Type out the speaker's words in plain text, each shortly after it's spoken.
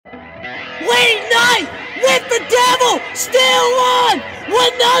Late night with the devil, still on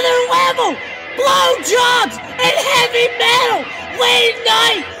another level. Blowjobs and heavy metal. Late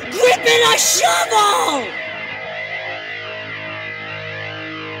night, gripping a shovel.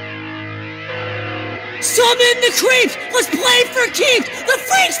 Summon the creeps. Let's play for keeps. The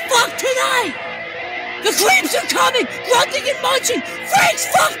freaks fuck tonight. The creeps are coming, grunting and munching. Freaks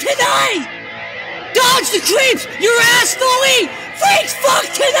fuck tonight. Dodge the creeps. Your ass will eat. Freaks fuck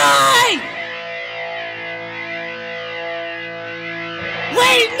tonight.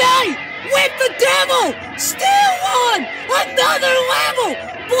 Late night with the devil, still on another level.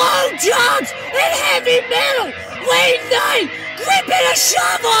 Blowjobs and heavy metal. Late night, gripping a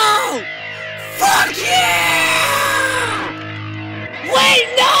shovel. Fuck yeah!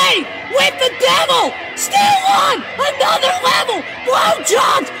 Late night with the devil, still on another level.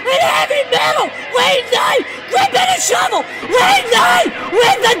 Blowjobs and heavy metal. Late night, gripping a shovel. Late night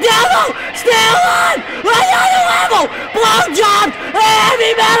with the devil, still on another level. Blowjobs and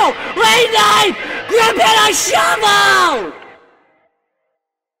heavy metal. Late night, gripping a shovel.